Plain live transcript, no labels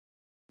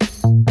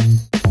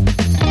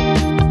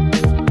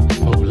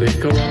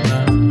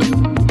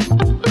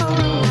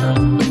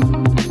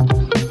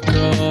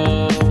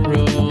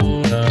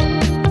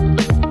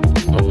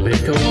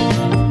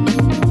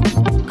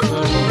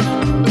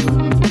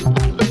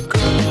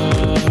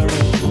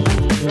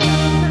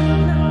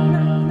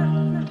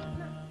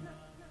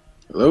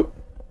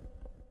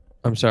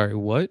I'm sorry,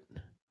 what?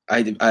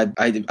 I've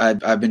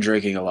been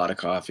drinking a lot of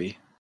coffee.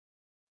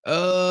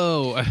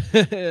 Oh, I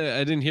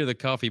didn't hear the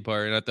coffee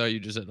part, and I thought you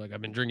just said like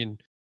I've been drinking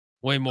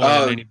way more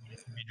than anybody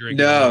should be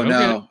drinking. No, Like,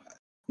 okay,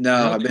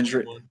 no. I've been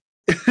drinking.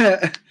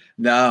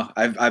 No,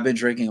 I've been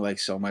drinking like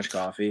so much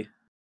coffee.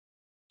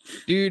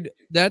 Dude,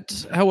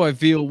 that's how I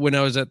feel when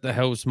I was at the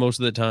house most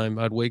of the time.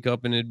 I'd wake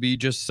up and it'd be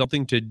just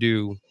something to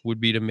do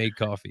would be to make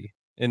coffee.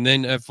 And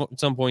then at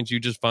some points you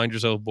just find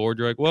yourself bored.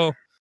 You're like, well,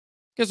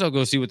 guess I'll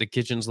go see what the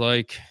kitchen's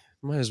like.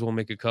 Might as well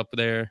make a cup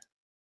there.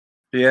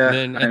 Yeah.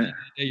 And then at the end of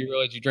the day, you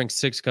realize you drank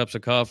 6 cups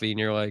of coffee and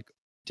you're like,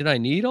 did I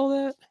need all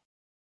that?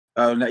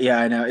 Oh, no, yeah,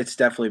 I know. It's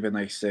definitely been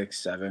like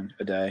 6, 7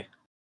 a day.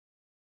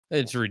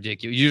 It's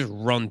ridiculous. You just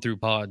run through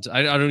pods.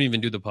 I don't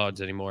even do the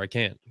pods anymore. I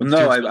can't.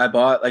 No, I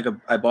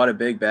bought a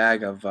big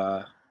bag of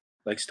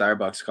like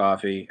Starbucks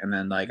coffee, and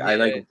then like I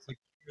like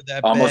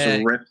almost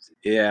ripped.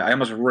 Yeah, I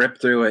almost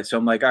ripped through it. So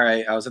I'm like, all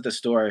right. I was at the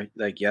store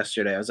like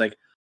yesterday. I was like,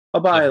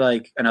 I'll buy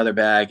like another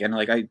bag, and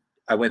like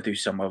I went through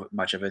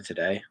much of it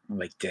today. I'm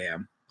like,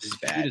 damn, this is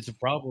bad. Dude, it's a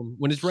problem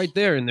when it's right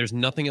there and there's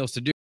nothing else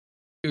to do.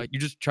 You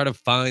just try to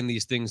find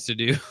these things to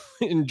do,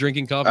 and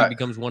drinking coffee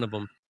becomes one of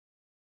them.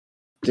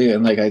 Dude,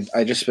 and like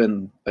I just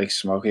been like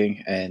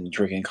smoking and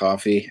drinking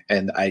coffee,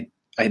 and I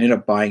ended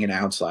up buying an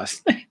ounce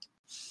last night.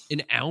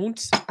 An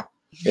ounce?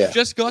 Yeah. You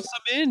just got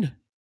some in.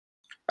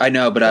 I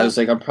know, but I was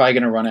like, I'm probably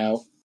gonna run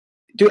out.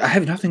 Dude, I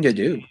have nothing to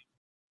do.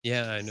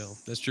 Yeah, I know.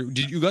 That's true.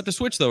 You got the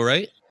Switch though,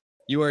 right?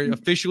 You are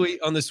officially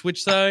on the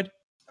Switch side?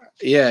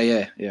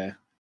 Yeah.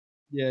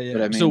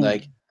 But I mean, so,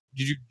 like,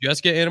 did you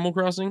just get Animal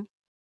Crossing?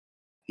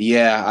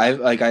 Yeah,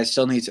 I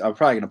still need to. I'm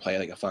probably gonna play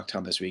like a fuck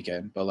ton this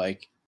weekend, but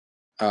like,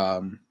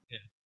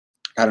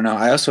 I don't know.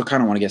 I also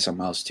kind of want to get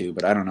something else too,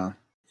 but I don't know.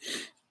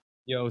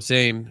 Yo,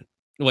 same.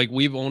 Like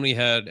we've only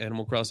had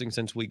Animal Crossing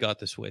since we got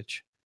the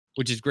Switch,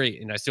 which is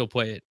great, and I still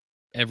play it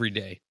every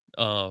day.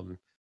 But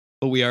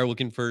we are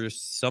looking for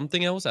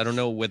something else. I don't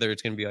know whether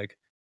it's gonna be like.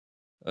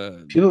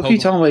 People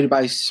keep telling me to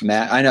buy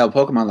Smash. I know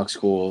Pokemon looks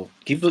cool.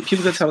 People keep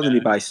telling me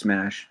to buy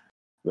Smash,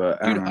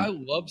 but I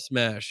love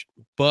Smash,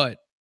 but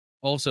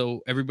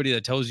also everybody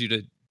that tells you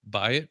to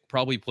buy it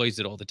probably plays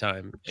it all the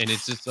time, and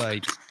it's just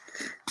like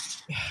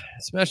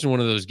Smash is one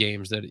of those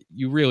games that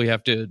you really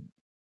have to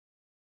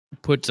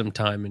put some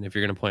time in if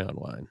you're going to play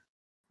online.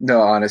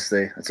 No,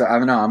 honestly, so I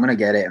don't know. I'm gonna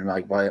get it and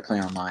like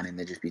play online, and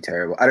they just be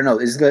terrible. I don't know.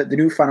 Is the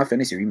new Final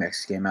Fantasy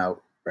remix came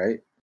out, right?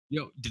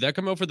 Yo, did that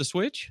come out for the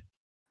Switch?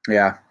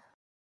 Yeah.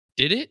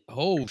 Did it?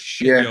 Oh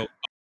shit! Yeah. Yo,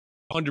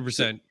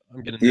 100%.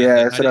 I'm getting.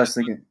 Yeah, that's what I was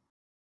thinking.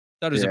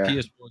 That was a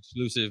PS4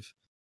 exclusive.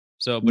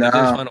 So, but no. if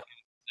there's Final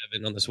Fantasy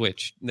 7 on the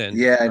Switch,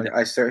 then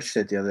I searched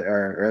it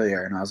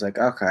earlier, and I was like,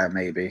 okay,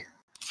 maybe.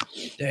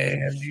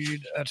 Damn,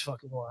 dude, that's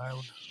fucking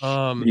wild.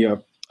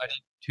 Yep. I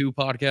did 2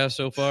 podcasts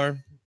so far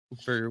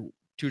for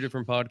 2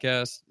 different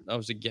podcasts. I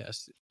was a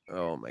guest.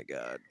 Oh my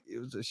god, it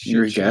was a shit. You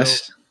were a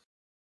guest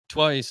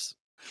twice.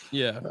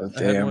 Yeah, oh,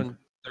 I had one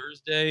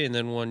Thursday and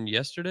then one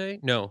yesterday.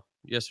 No,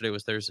 yesterday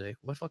was Thursday.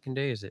 What fucking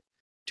day is it?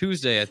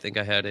 Tuesday, I think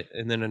I had it,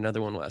 and then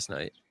another one last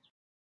night.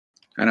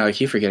 I know. I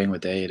keep forgetting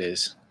what day it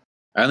is.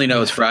 I only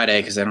know it's Friday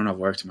because I don't have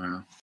work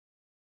tomorrow.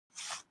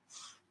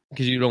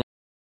 Because you don't.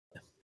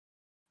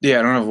 Yeah,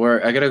 I don't have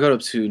work. I gotta go up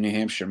to New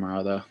Hampshire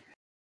tomorrow, though.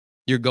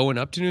 You're going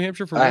up to New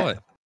Hampshire for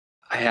what?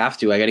 I have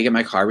to. I gotta get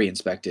my car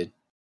re-inspected.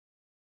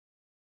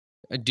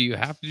 Do you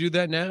have to do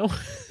that now?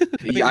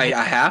 Yeah, I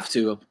have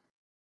to.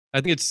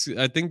 I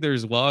think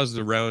there's laws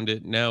around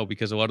it now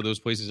because a lot of those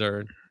places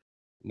are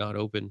not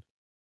open.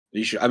 Are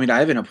you sure? I mean, I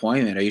have an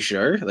appointment. Are you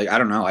sure? Like, I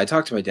don't know. I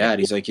talked to my dad.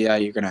 He's like, "Yeah,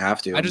 you're gonna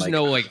have to." I just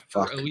know, like,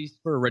 fuck. At least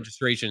for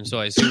registration. So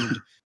I assumed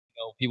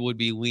people would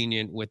be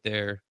lenient with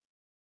their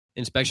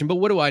inspection. But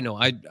what do I know?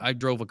 I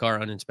drove a car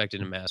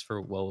uninspected in Mass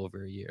for well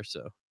over a year.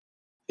 So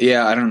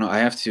yeah, I don't know. I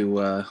have to.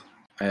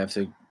 I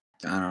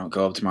don't know.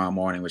 Go up tomorrow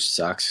morning, which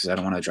sucks because I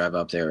don't want to drive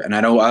up there, and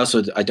I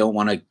don't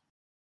want to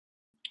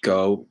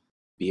go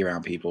be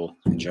around people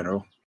in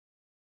general.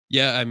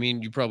 Yeah, I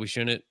mean, you probably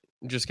shouldn't.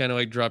 Just kind of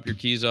like drop your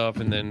keys off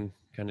and then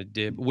kind of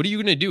dip. What are you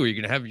gonna do? Are you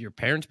gonna have your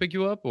parents pick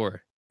you up,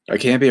 or I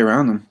can't be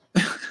around them?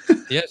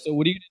 Yeah. So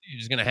what are you gonna do? You're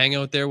just gonna hang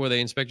out there where they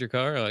inspect your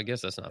car? I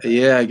guess that's not bad.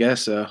 Yeah, I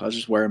guess so. I'll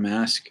just wear a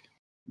mask.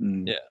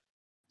 Yeah,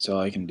 that's all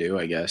I can do.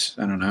 I guess.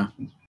 I don't know.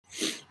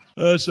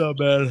 That's not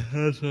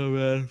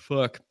bad.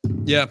 Fuck.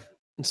 Yeah.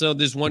 So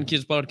this one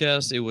kid's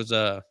podcast, it was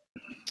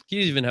he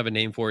didn't even have a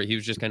name for it. He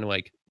was just kind of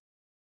like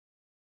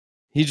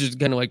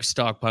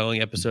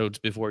stockpiling episodes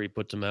before he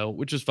puts them out,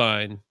 which is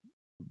fine.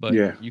 But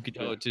yeah, you could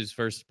tell it's his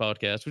first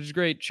podcast, which is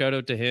great. Shout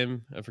out to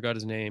him. I forgot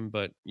his name,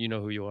 but you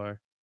know who you are.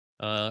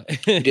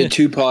 He did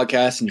 2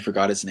 podcasts and you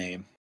forgot his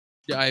name.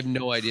 Yeah, I have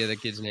no idea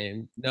that kid's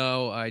name.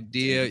 No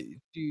idea.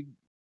 Dude,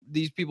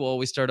 these people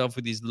always start off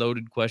with these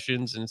loaded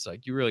questions, and it's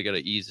like you really got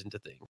to ease into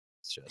things.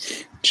 It's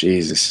just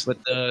Jesus.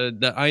 But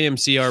the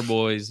IMCR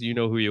boys, you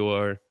know who you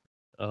are.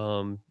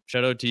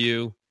 Shout out to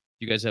you.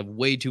 You guys have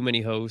way too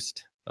many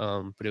hosts,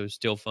 but it was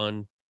still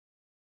fun.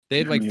 They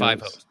had like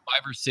 5 hosts,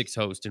 5 or 6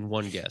 hosts, and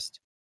 1 guest.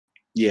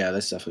 Yeah,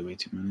 that's definitely way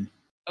too many.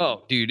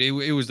 Oh, dude,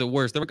 it was the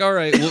worst. They're like, all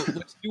right, well,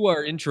 let's do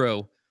our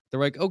intro. They're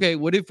like, okay,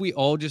 what if we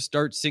all just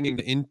start singing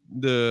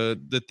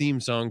the theme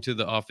song to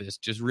The Office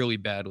just really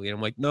badly? And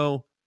I'm like,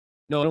 no,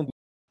 I don't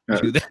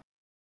do that.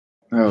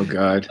 Oh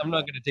God, I'm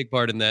not going to take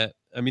part in that.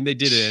 I mean, they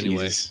did it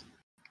anyway. Jesus.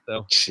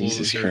 So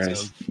Jesus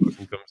Christ.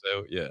 Comes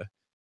out, yeah.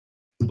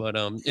 But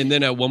and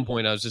then at one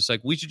point I was just like,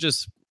 we should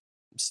just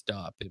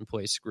stop and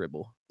play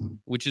Scribble,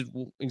 which is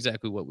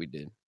exactly what we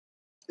did.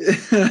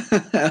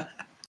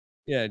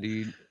 Yeah,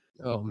 dude.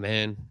 Oh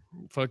man,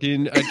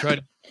 fucking! I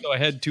tried. So I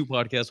had 2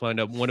 podcasts lined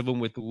up. One of them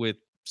with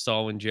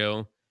Saul and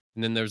Joe,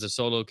 and then there's a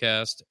solo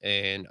cast.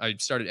 And I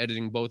started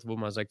editing both of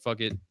them. I was like,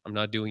 "Fuck it, I'm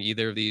not doing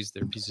either of these.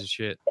 They're pieces of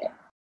shit."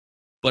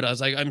 But I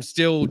was like, I'm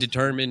still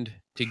determined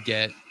to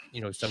get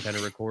some kind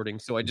of recording.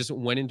 So I just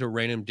went into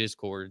random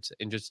Discords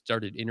and just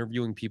started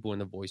interviewing people in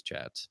the voice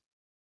chats.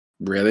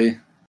 Really?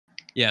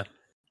 Yeah.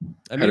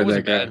 I mean, How did it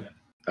wasn't that go? bad.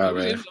 Oh,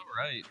 It was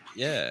all right.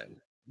 Yeah.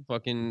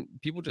 Fucking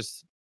people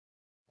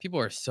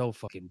are so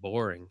fucking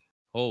boring.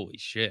 Holy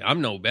shit.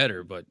 I'm no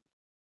better, but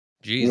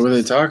Jesus. What were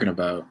they talking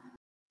about?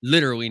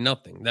 Literally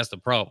nothing. That's the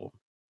problem.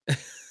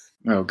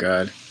 Oh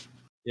God.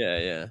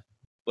 Yeah.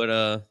 But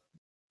no,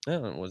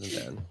 it wasn't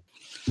bad.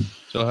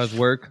 So how's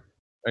work?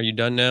 Are you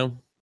done now?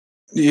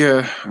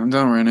 Yeah, I'm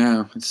done right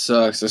now. It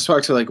sucks. I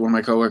spoke to like one of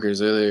my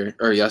coworkers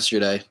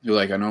yesterday, who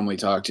like I normally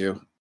talk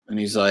to, and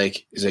he's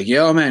like,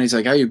 yo man, he's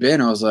like, how you been?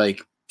 I was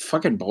like,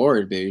 fucking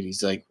bored, dude.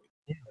 He's like,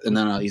 and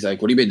then he's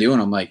like, what have you been doing?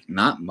 I'm like,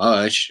 not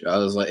much. I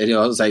was like,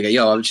 yo,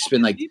 I've just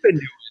been like,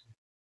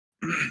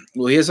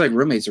 well, he has like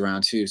roommates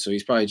around too, so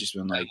he's probably just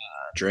been like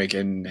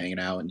drinking, hanging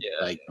out, and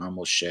like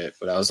normal shit.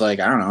 But I was like,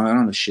 I don't know, I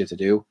don't have shit to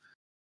do.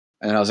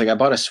 And I was like, I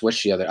bought a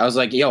Switch the other. I was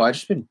like, yo, I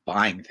just been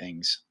buying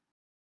things.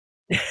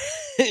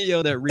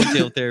 Yo, that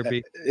retail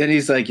therapy. And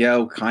he's like,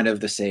 yo, kind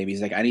of the same.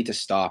 He's like, I need to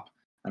stop.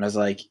 And I was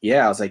like,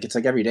 yeah. I was like, it's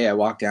like every day I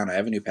walk down, I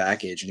have a new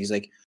package. And he's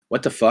like,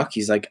 what the fuck?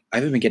 He's like, I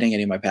haven't been getting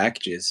any of my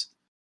packages.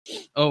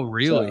 Oh,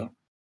 really? So,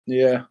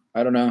 yeah,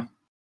 I don't know.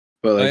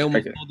 But like, I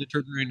almost pulled the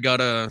trigger and got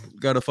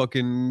a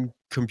fucking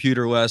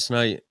computer last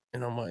night.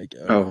 And I'm like,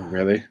 oh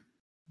really?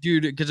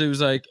 Dude, because it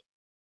was like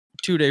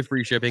 2-day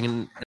free shipping.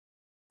 And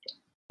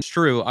it's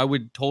true. I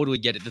would totally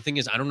get it. The thing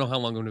is, I don't know how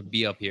long I'm going to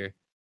be up here.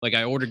 Like,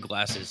 I ordered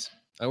glasses.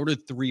 I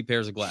ordered 3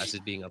 pairs of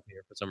glasses being up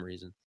here for some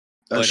reason.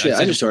 Oh, but shit,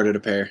 I just ordered a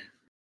pair.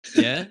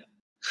 Yeah?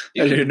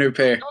 I did a new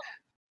pair.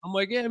 I'm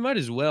like, yeah, I might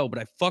as well. But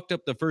I fucked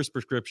up the first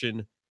prescription.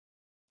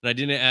 And I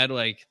didn't add,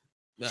 like,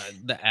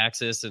 the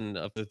access and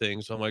other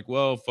things. So I'm like,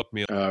 well, fuck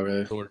me. Oh,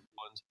 really?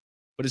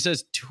 But it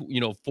says,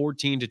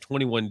 14 to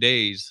 21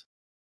 days.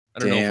 I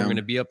don't know if I'm going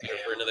to be up here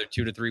for another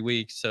 2 to 3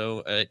 weeks.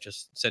 So I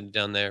just sent it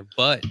down there.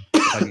 But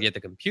if I can get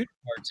the computer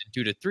parts in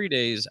 2 to 3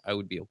 days, I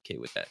would be okay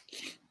with that.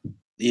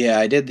 Yeah,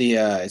 I did the.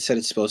 It said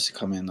it's supposed to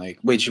come in. Like,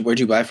 wait, where'd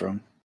you buy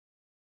from?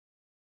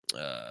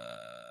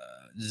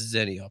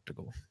 Zenny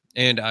Optical,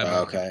 and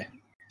I. Okay.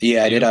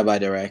 Yeah, I did. I buy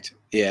direct.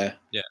 Yeah.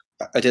 Yeah.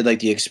 I did like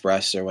the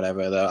Express or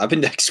whatever though. I've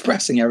been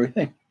expressing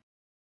everything.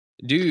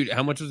 Dude,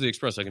 how much was the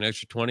Express? Like an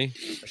extra 20?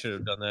 I should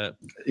have done that.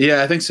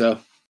 Yeah, I think so.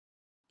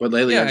 But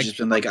lately, I've just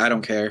been like, I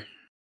don't care.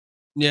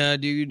 Yeah,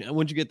 dude.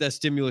 Once you get that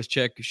stimulus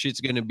check,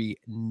 shit's gonna be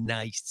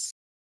nice.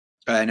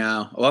 I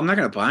know. Well, I'm not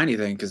gonna buy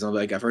anything because I'm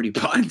like, I've already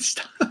bought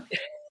stuff.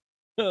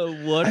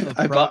 What?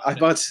 I bought.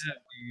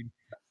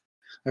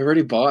 I've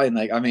already bought, and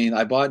like, I mean,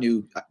 I bought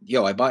new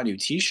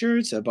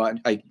T-shirts. I bought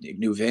like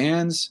new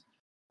Vans.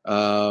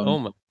 Oh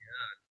my god!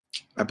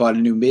 I bought a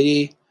new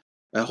MIDI.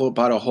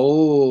 Bought a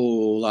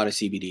whole lot of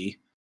CBD.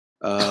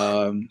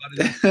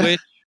 Switch.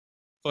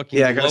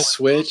 Yeah, I got a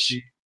Switch.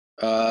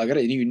 I got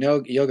a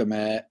new yoga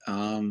mat.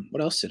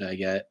 What else did I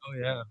get? Oh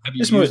yeah, have you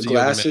just more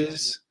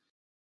glasses.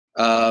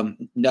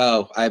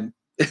 No, I'm.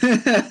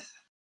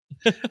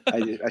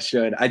 I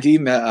should. I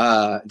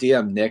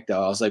DM Nick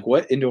though. I was like,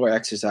 "What indoor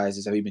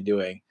exercises have you been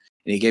doing?"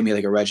 And he gave me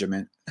like a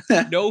regimen.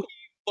 No, he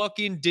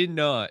fucking did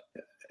not.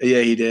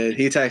 Yeah, he did.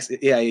 He texted.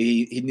 Yeah,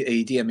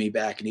 he DM'd me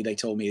back, and he like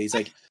told me he's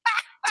like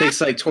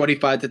takes like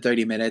 25 to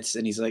 30 minutes,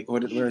 and he's like,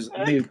 "Where's?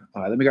 Let me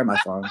grab my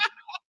phone."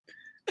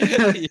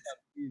 Yeah,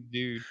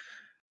 dude.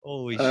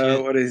 Holy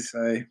shit! What did he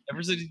say?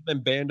 Ever since he's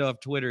been banned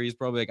off Twitter, he's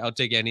probably like, "I'll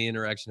take any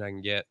interaction I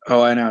can get."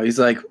 Oh, I know. He's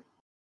like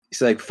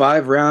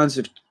 5 rounds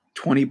of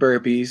 20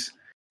 burpees,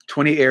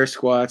 20 air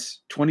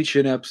squats, 20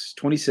 chin-ups,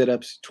 20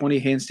 sit-ups, 20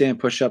 handstand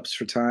push-ups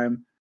for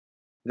time.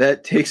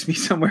 That takes me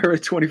somewhere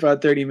at 25,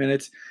 30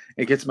 minutes.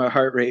 It gets my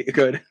heart rate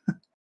good.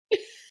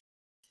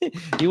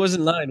 He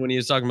wasn't lying when he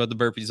was talking about the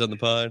burpees on the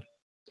pod.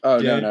 Oh,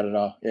 dude. No, not at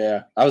all.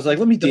 Yeah. I was like,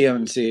 let me DM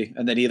and see.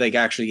 And then he like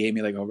actually gave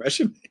me like a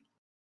resume.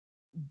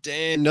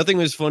 Damn, nothing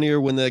was funnier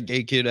when that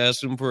gay kid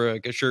asked him for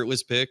like a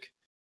shirtless pic.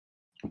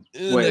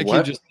 Wait,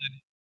 what?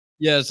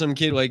 Yeah, some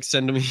kid like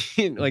sent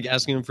him like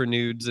asking him for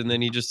nudes, and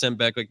then he just sent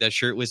back like that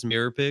shirtless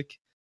mirror pic.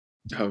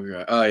 Oh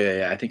god. Oh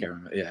yeah. I think I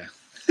remember. Yeah.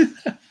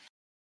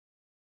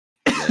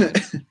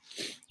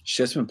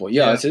 Shit's been boy.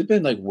 Yeah, it's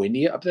been like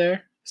windy up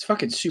there. It's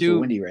fucking super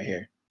windy right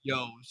here.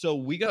 Yo, so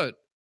we got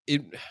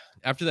it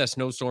after that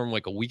snowstorm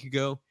like a week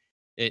ago.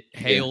 It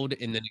hailed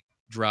and then it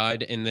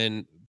dried, and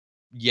then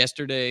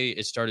yesterday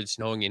it started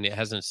snowing and it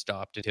hasn't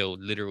stopped until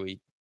literally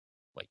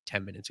like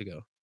 10 minutes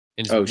ago.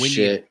 And it's windy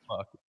shit.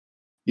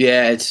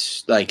 Yeah, it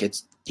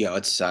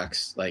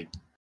sucks. Like,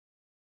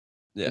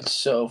 it's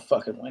so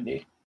fucking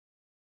windy.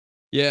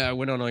 Yeah, I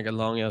went on like a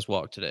long ass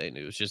walk today, and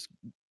it was just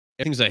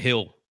everything's a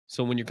hill.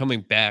 So when you're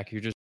coming back,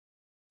 you're just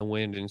in the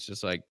wind, and it's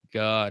just like,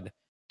 God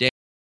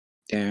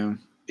damn.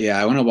 Yeah,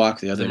 I want to walk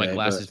the other day. My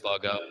glasses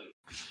fog up.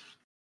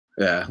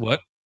 Yeah. What?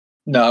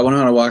 No, I went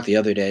on a walk the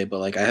other day, but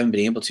like I haven't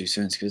been able to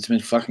since because it's been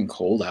fucking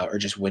cold out or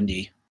just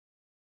windy.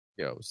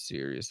 Yo,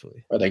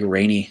 seriously. Or like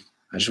rainy.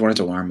 I just wanted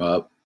to warm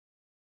up.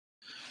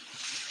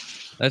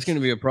 That's gonna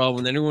be a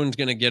problem. Everyone's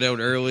gonna get out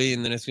early,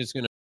 and then it's just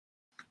gonna.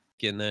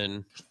 And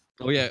then,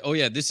 oh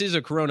yeah, this is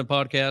a Corona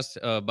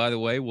podcast. By the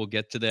way, we'll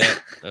get to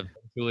that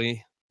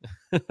eventually.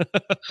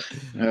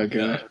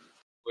 Okay.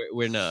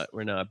 We're not,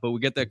 but we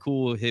get that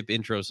cool hip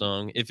intro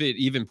song. If it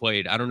even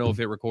played, I don't know if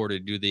it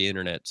recorded due to the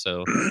internet.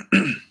 So,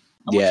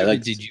 yeah,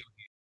 like did you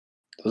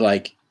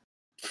like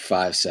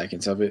 5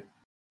 seconds of it?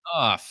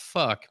 Oh,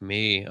 fuck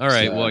me. All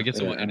right, well, I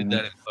guess we'll edit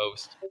that in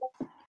post.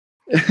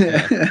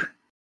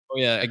 Oh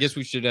yeah, I guess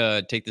we should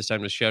take this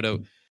time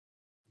to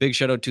big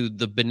shout out to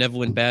the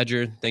Benevolent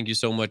Badger. Thank you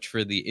so much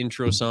for the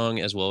intro song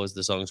as well as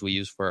the songs we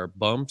use for our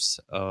bumps.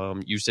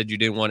 You said you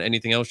didn't want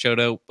anything else shout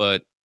out,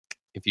 but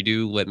if you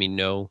do, let me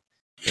know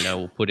and I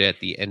will put it at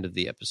the end of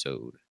the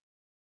episode.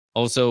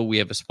 Also, we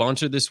have a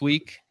sponsor this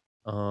week.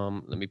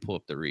 Let me pull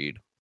up the read.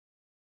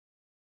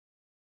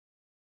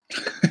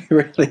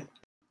 Really?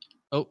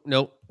 Oh,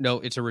 no,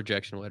 it's a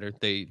rejection letter.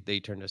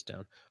 They turned us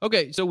down.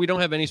 Okay, so we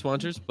don't have any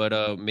sponsors,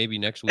 but maybe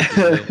next week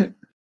we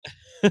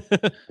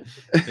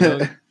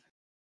will.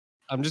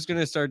 I'm just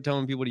gonna start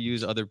telling people to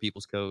use other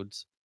people's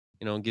codes.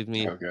 Give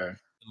me something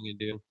to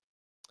do.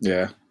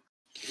 Yeah.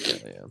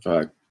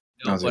 Fuck.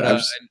 No,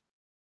 but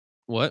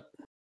what?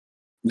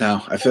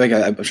 No, I feel like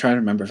I'm trying to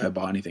remember if I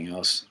bought anything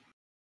else.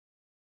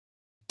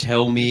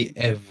 Tell me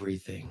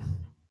everything.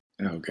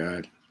 Oh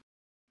God.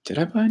 Did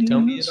I buy anything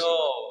Tell me it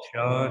all,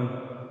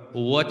 Sean.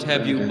 What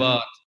have you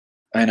bought?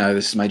 I know,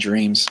 this is my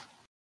dreams.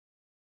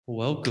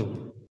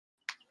 Welcome.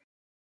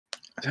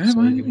 Did I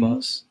buy anything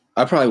else?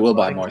 I probably will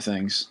buy more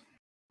things.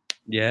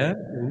 Yeah?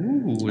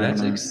 Ooh,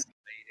 that's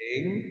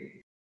exciting.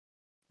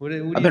 What do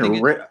you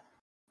think?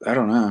 I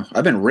don't know.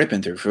 I've been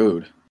ripping through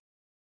food.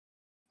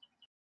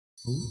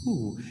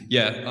 Ooh.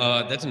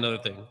 Yeah, that's another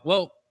thing.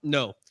 Well,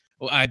 no.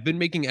 Well, I've been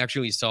making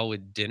actually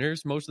solid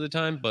dinners most of the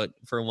time, but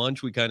for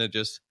lunch we kind of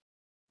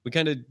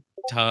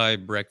tie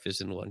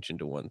breakfast and lunch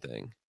into one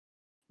thing.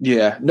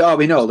 Yeah. No, I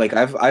mean, no, like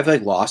I've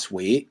like lost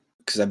weight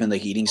because I've been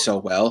like eating so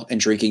well and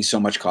drinking so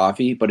much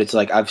coffee, but it's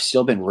like I've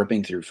still been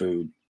ripping through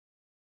food.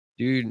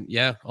 Dude,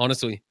 yeah,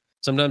 honestly.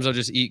 Sometimes I'll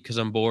just eat because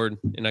I'm bored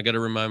and I got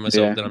to remind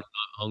myself that I'm not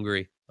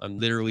hungry. I'm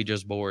literally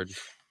just bored.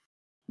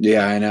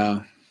 Yeah, I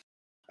know.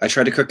 I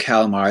tried to cook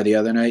calamari the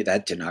other night.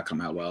 That did not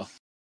come out well.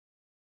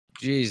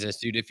 Jesus,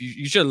 dude. If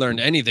you should have learned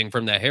anything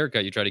from that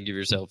haircut you try to give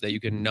yourself, that you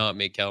cannot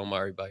make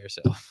calamari by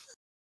yourself.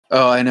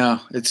 Oh, I know.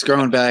 It's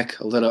grown back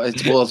a little.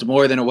 It's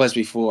more than it was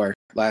before.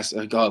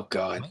 Oh,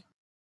 God.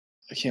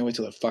 I can't wait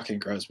till it fucking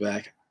grows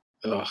back.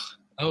 Ugh.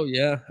 Oh,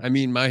 yeah. I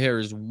mean, my hair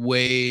is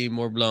way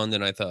more blonde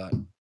than I thought.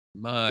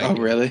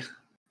 Really?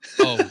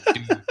 Oh,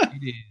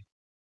 dude.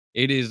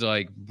 It is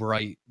like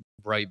bright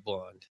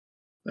blonde.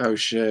 Oh,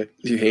 shit.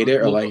 Do you hate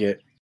it or like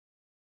it?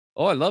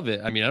 Oh, I love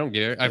it. I mean, I don't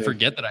care. I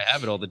forget that I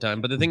have it all the time.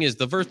 But the thing is,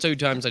 the first 2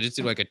 times I just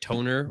do like a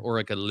toner or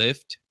like a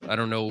lift. I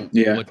don't know what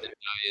the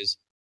dye is.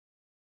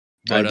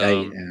 But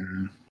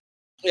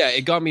yeah,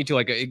 it got me to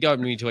like a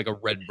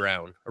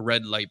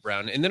red light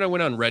brown. And then I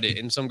went on Reddit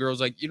and some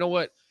girl's like, you know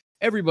what?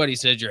 Everybody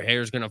says your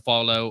hair's gonna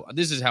fall out.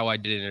 This is how I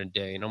did it in a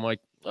day. And I'm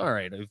like, all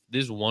right, if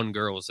this one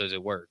girl says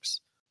it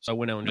works. So I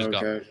went out and just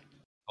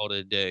called it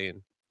a day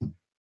and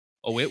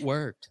it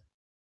worked.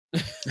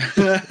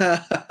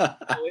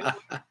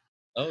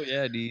 Oh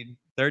yeah, dude.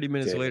 30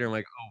 minutes later, I'm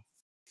like, oh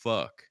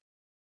fuck.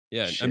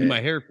 Yeah. Shit. I mean,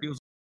 my hair feels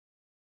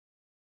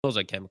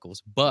like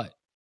chemicals, but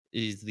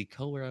it is the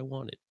color I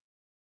wanted.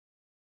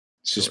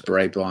 It's just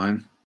bright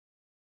blonde.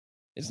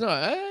 It's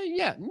not.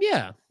 Yeah,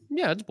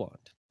 it's blonde.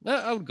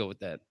 I would go with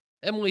that.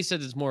 Emily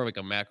said it's more like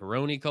a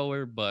macaroni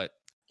color, but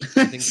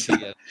I think so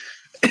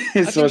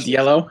it's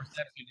yellow.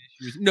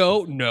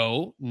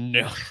 No.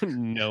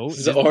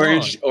 It's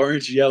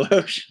orange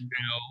yellow.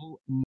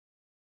 No.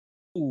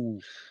 Ooh.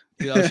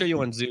 Dude, I'll show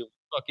you on Zoom.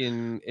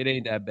 Fucking, it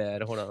ain't that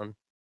bad. Hold on.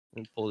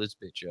 Let me pull this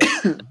bitch up.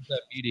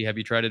 That media, have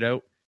you tried it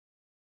out?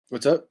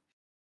 What's up?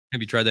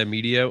 Have you tried that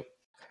media out?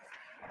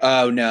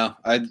 Oh no,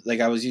 I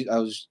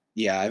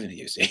haven't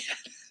used it.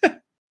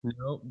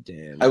 No,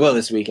 damn. I will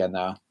this weekend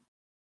though.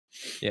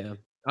 Yeah,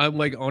 I'm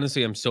like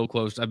honestly, I'm so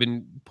close. I've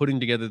been putting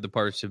together the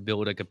parts to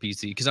build like a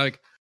PC because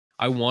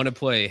I want to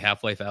play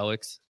Half-Life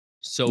Alyx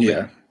so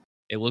bad.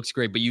 It looks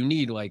great, but you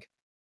need like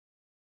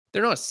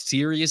they're not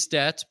serious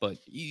stats, but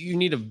you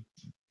need a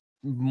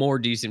more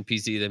decent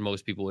PC than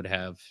most people would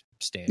have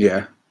standard.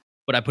 Yeah.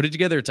 But I put it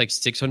together. It's like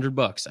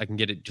 $600. I can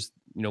get it just,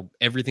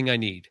 everything I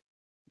need.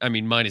 I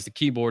mean, mine is the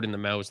keyboard and the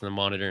mouse and the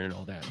monitor and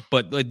all that.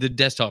 But like the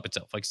desktop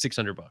itself, like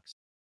 $600.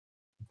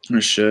 Oh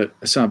shit,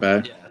 that's not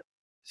bad. Yeah.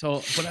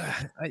 So, but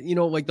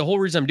like the whole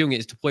reason I'm doing it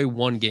is to play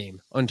one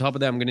game. On top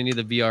of that, I'm going to need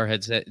the VR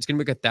headset. It's going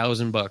to be like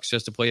 $1,000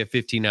 just to play a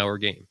 15-hour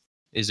game.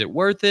 Is it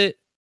worth it?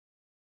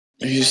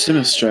 Use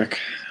Stimulus check.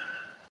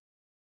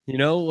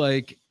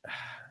 Like,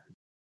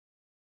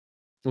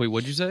 wait,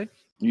 what'd you say?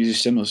 Use your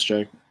stimulus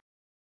check.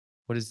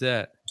 What is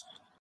that?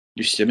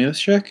 Your stimulus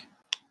check?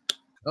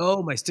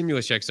 Oh, my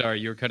stimulus check. Sorry,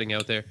 you were cutting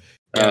out there.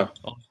 Yeah.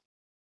 Oh.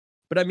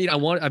 But I mean,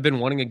 I've been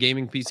wanting a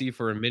gaming PC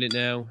for a minute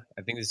now.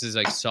 I think this is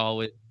like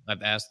solid.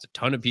 I've asked a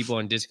ton of people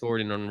on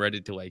Discord and on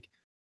Reddit to like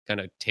kind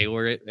of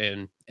tailor it,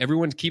 and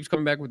everyone keeps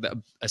coming back with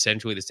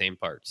essentially the same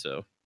part.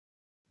 So,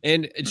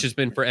 and it's just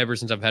been forever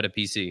since I've had a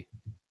PC.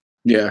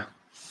 Yeah.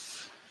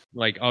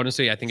 Like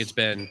honestly, I think it's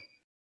been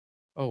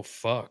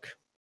 12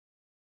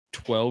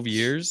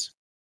 years.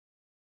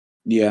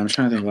 Yeah, I'm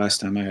trying to think last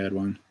time I had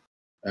one.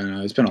 I don't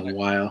know. It's been a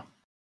while.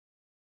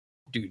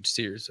 Dude,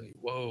 seriously.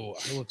 Whoa,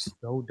 I look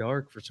so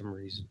dark for some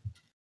reason.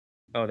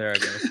 Oh, there I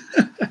go.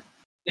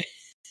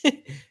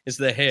 It's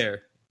the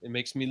hair. It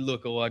makes me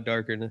look a lot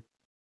darker. No,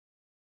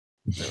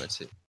 let's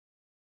see.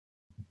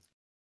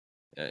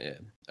 Yeah.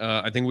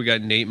 I think we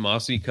got Nate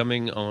Mossy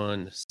coming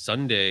on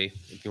Sunday.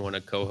 If you want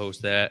to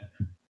co-host that,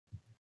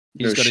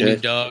 he's got a new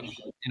dog,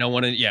 and I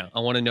want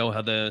to know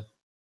how the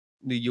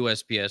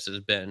USPS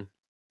has been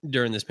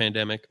during this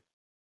pandemic.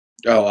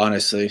 Oh,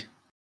 honestly.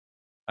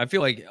 I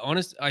feel like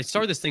I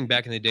started this thing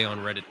back in the day on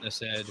Reddit that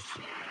said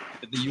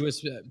that the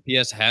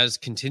USPS has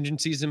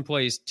contingencies in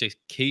place to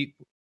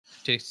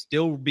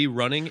still be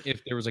running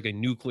if there was like a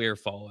nuclear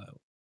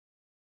fallout.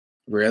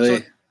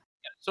 Really?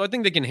 So I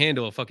think they can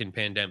handle a fucking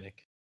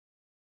pandemic.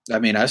 I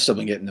mean, I've still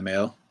been getting the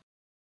mail.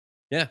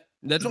 Yeah,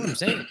 that's what I'm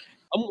saying.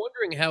 I'm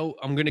wondering how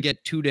I'm gonna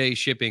get 2-day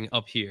shipping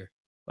up here.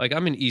 Like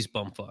I'm in East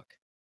Bumfuck.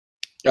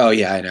 Oh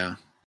yeah, I know.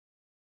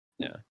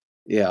 Yeah.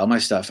 Yeah, all my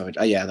stuff. Like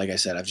I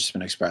said, I've just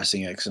been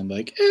expressing it because I'm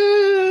like,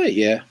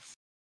 yeah.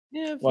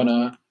 Yeah. Why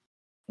not?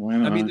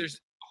 I mean, there's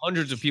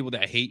hundreds of people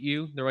that hate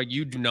you. They're like,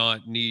 you do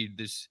not need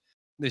this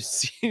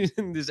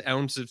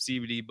ounce of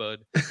CBD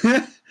bud.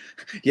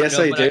 Yes,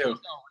 I do.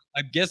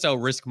 I guess I'll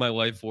risk my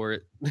life for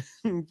it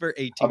for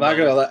 18.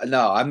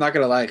 I'm not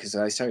gonna lie because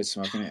I started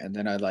smoking it and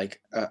then I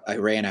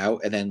ran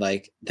out, and then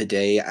like the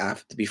day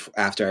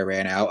after I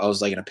ran out, I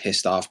was like in a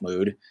pissed off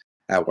mood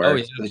at work.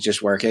 It was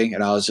just working,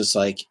 and I was just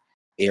like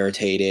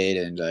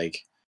irritated and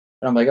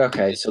I'm like,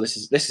 okay, so this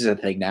is a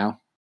thing now.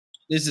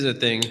 This is a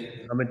thing.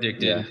 I'm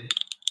addicted.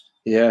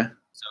 Yeah.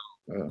 So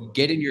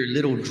get in your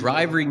little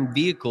driving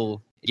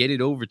vehicle, get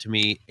it over to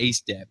me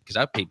ASAP because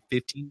I paid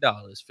 $15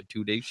 for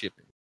 2-day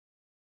shipping.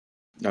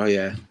 Oh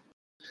yeah.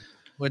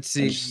 Let's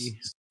see.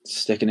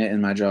 Sticking it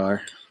in my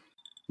jar.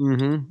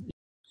 Mm-hmm.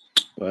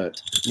 But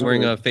you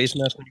wearing a face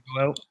mask when you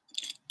go out?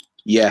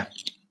 Yeah.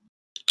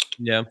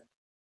 Yeah.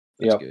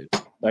 That's good.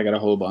 I got a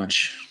whole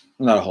bunch.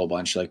 Not a whole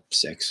bunch, like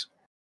 6.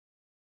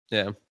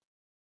 Yeah.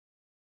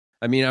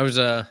 I mean, I was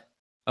at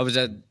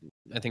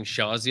I think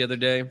Shaw's the other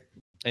day,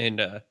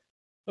 and I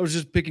was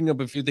just picking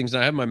up a few things.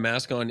 And I have my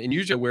mask on, and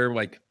usually I wear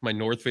like my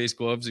North Face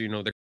gloves,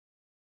 they're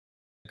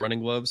running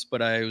gloves,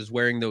 but I was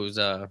wearing those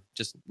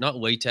just not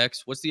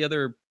latex. What's the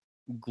other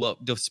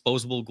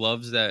disposable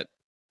gloves that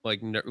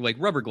like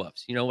rubber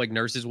gloves, like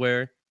nurses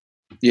wear?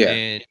 Yeah.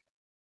 And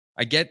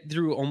I get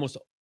through almost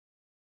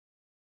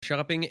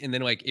shopping, and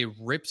then like it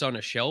rips on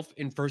a shelf,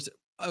 and for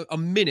a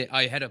minute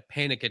I had a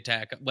panic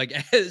attack, like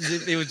as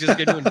if it was just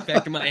going to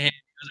infect my hand.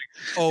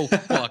 I was like,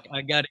 oh fuck,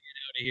 I gotta get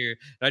out of here.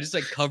 And I just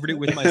like covered it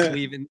with my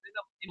sleeve, and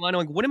then I'm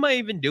like, what am I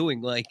even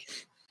doing? Like,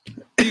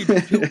 dude, I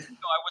wasn't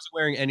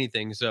wearing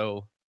anything,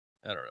 so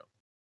I don't know.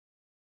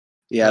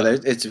 Yeah,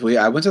 it's weird.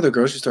 I went to the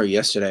grocery store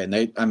yesterday, and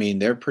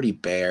they're pretty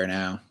bare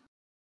now.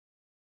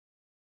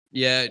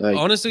 Yeah,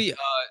 honestly,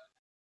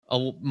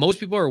 most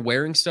people are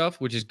wearing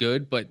stuff, which is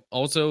good, but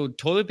also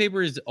toilet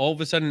paper is all of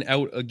a sudden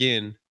out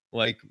again.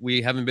 Like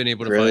we haven't been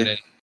able to find it.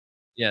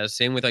 Yeah,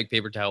 same with like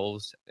paper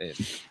towels.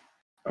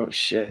 Oh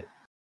shit.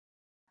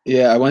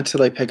 Yeah, I went to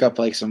like pick up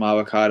like some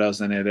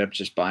avocados and ended up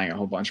just buying a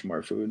whole bunch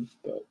more food.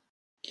 But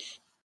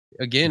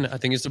again, I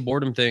think it's a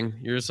boredom thing.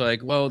 You're just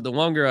like, well, the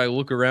longer I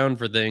look around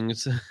for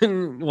things, the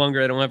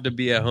longer I don't have to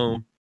be at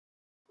home.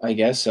 I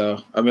guess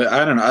so. I mean,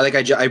 I don't know.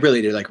 I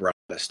really did like run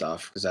out of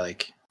stuff because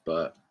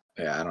but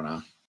yeah, I don't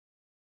know.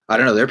 I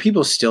don't know. There are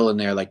people still in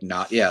there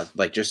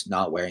just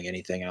not wearing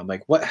anything, and I'm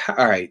like, what?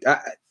 All right,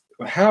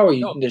 how are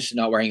you just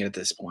not wearing it at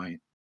this point?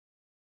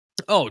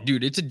 Oh,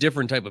 dude, it's a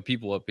different type of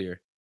people up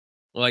here.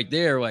 Like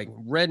they're like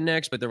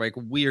rednecks, but they're like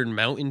weird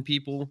mountain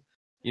people.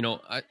 They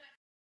don't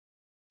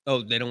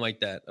like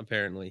that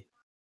apparently.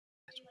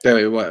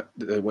 Wait, what?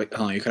 Wait,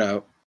 hold on, you cut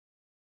out.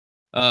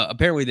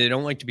 Apparently they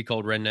don't like to be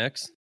called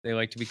rednecks. They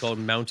like to be called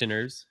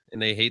mountainers,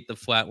 and they hate the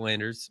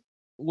flatlanders.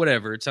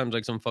 Whatever. It sounds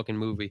like some fucking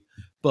movie,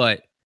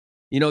 but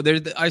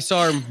I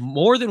saw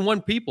more than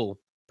one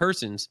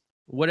persons,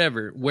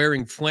 whatever,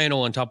 wearing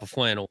flannel on top of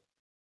flannel.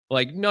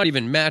 Like not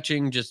even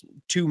matching, just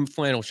 2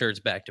 flannel shirts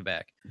back to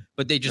back.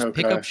 But they just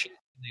pick up shit,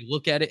 and they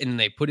look at it, and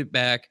they put it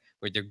back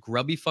with their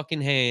grubby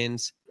fucking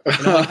hands.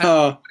 And I'm like, I don't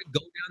want to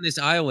go down this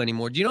aisle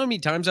anymore. Do you know how many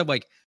times I've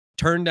like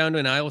turned down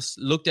an aisle,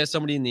 looked at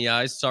somebody in the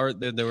eyes, saw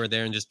that they were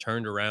there, and just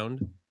turned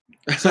around.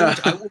 So much,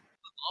 I won't go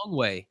a long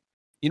way.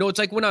 You know, it's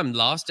like when I'm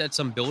lost at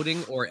some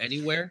building or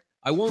anywhere,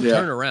 I won't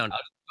turn around. I'll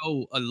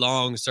go a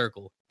long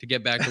circle to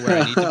get back to where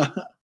I need to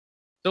be.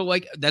 So,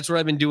 like, that's what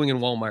I've been doing in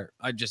Walmart.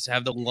 I just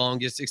have the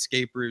longest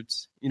escape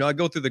routes. You know, I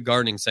go through the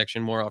gardening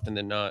section more often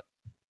than not.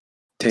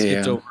 Damn.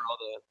 It's over all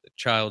the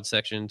child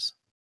sections.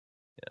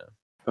 Yeah.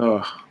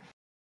 Oh.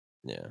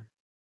 Yeah.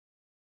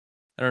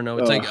 I don't know.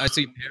 It's like I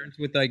see parents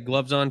with like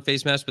gloves on,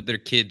 face masks, but their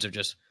kids are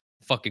just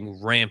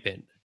fucking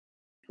rampant.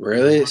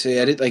 Really? See,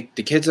 I did like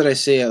the kids that I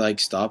see at like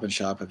Stop and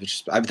Shop.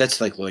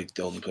 That's like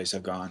the only place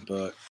I've gone,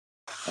 but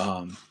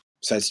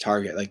besides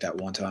Target, like that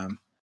one time.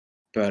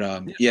 But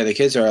yeah, the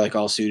kids are like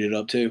all suited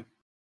up too.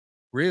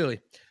 Really?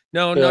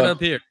 No, not up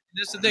here.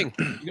 That's the thing.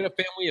 You got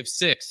a family of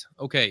 6.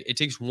 Okay, it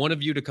takes one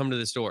of you to come to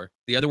the store.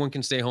 The other one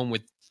can stay home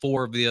with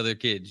 4 of the other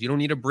kids. You don't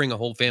need to bring a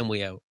whole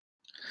family out.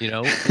 You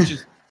know, it's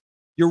just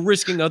you're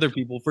risking other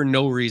people for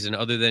no reason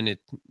other than it.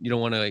 You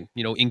don't want to,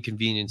 you know,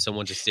 inconvenience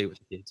someone to stay with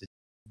the kids. It's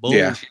bullshit.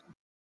 Yeah,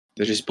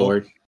 they're just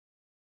bored.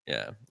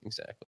 Yeah,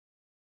 exactly.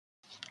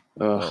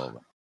 Oh,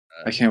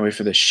 I can't wait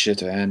for this shit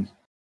to end.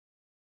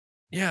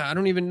 Yeah, I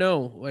don't even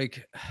know.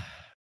 Like,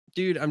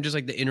 dude, I'm just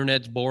like the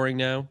internet's boring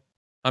now.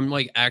 I'm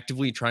like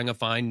actively trying to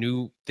find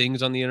new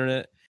things on the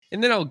internet,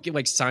 and then I'll get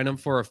like sign up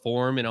for a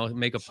forum and I'll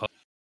make a post,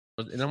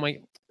 and I'm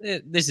like,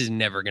 this is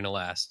never gonna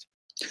last,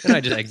 and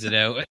I just exit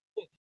out.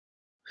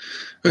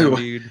 Wait,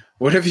 dude,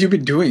 what have you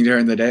been doing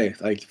during the day?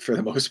 Like for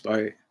the most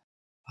part.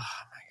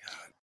 Oh my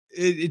god,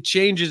 it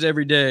changes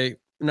every day.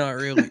 Not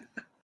really.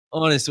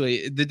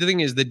 Honestly, the thing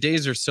is, the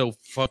days are so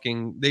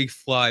they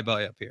fly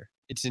by up here.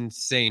 It's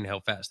insane how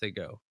fast they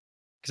go.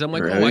 Because I'm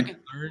like, really? Oh, I could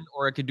learn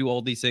or I could do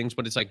all these things,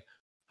 but it's like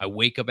I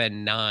wake up at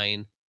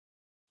 9,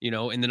 you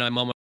know, and then I'm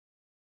on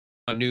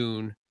my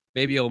noon.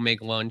 Maybe I'll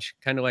make lunch,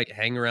 kind of like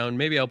hang around.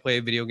 Maybe I'll play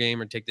a video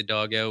game or take the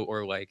dog out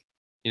or like,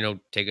 you know,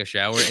 take a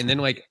shower. And then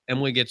like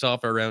Emily gets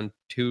off around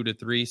 2 to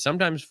 3,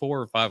 sometimes 4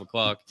 or 5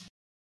 o'clock.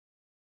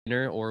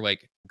 Dinner or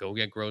like go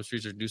get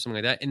groceries or do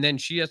something like that. And then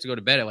she has to go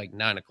to bed at like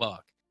 9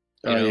 o'clock.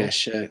 Oh, know? Yeah,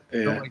 shit.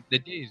 Yeah. So, like, the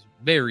day is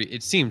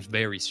it seems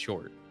very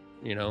short,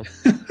 you know?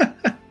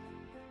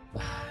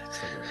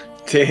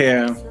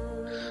 Damn.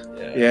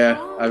 Yeah.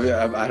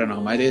 I don't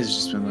know. My days have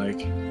just been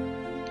like,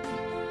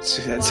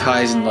 it's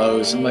highs and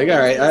lows. I'm like, all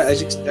right, I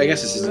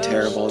guess this isn't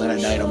terrible. And then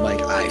at night, I'm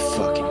like, I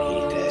fucking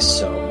hate this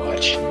so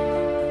much.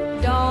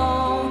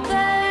 Don't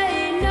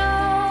they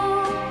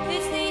know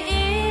it's the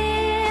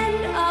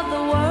end of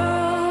the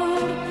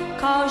world?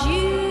 'Cause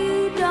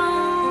you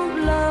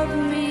don't love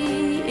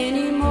me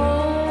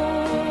anymore.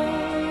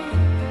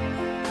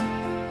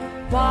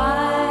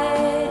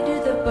 Why do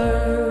the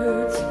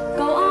birds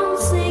go on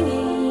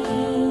singing?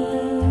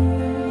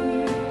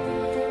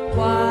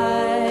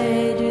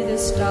 Why do the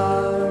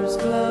stars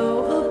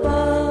glow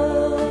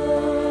above?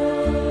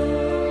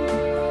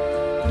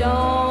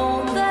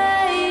 Don't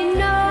they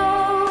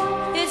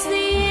know it's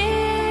the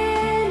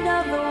end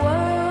of the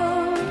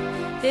world?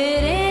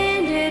 It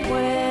ended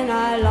when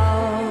I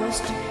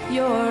lost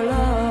your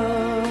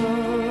love.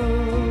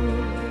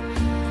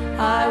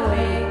 I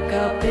wake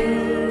up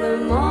in the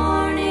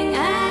morning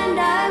and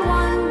I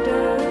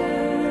wonder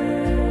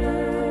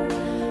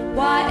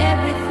why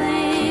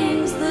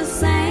everything's the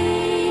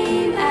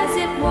same as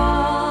it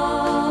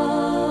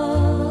was.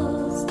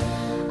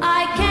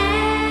 I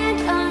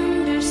can't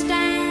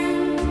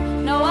understand,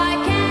 no I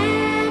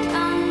can't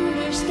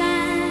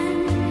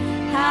understand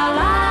how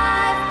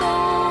life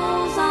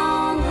goes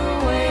on the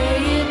way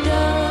it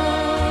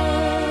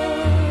does.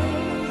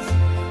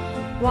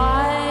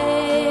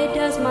 Why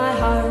does my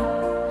heart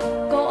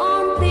go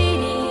on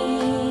beating?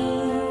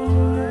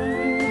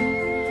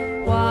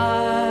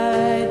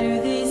 Why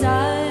do these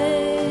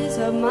eyes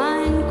of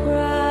mine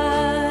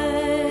cry?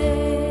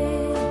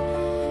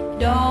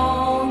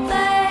 Don't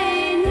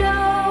they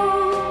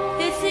know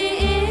it's the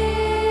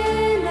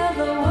end of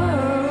the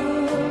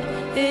world?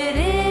 It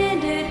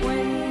ended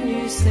when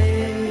you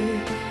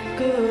said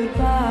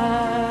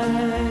goodbye.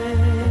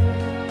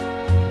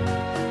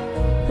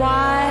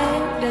 Why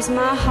does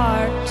my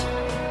heart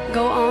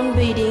go on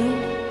beating?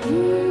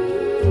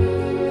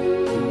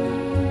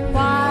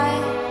 Why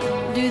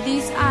do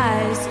these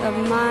eyes of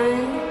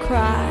mine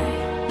cry?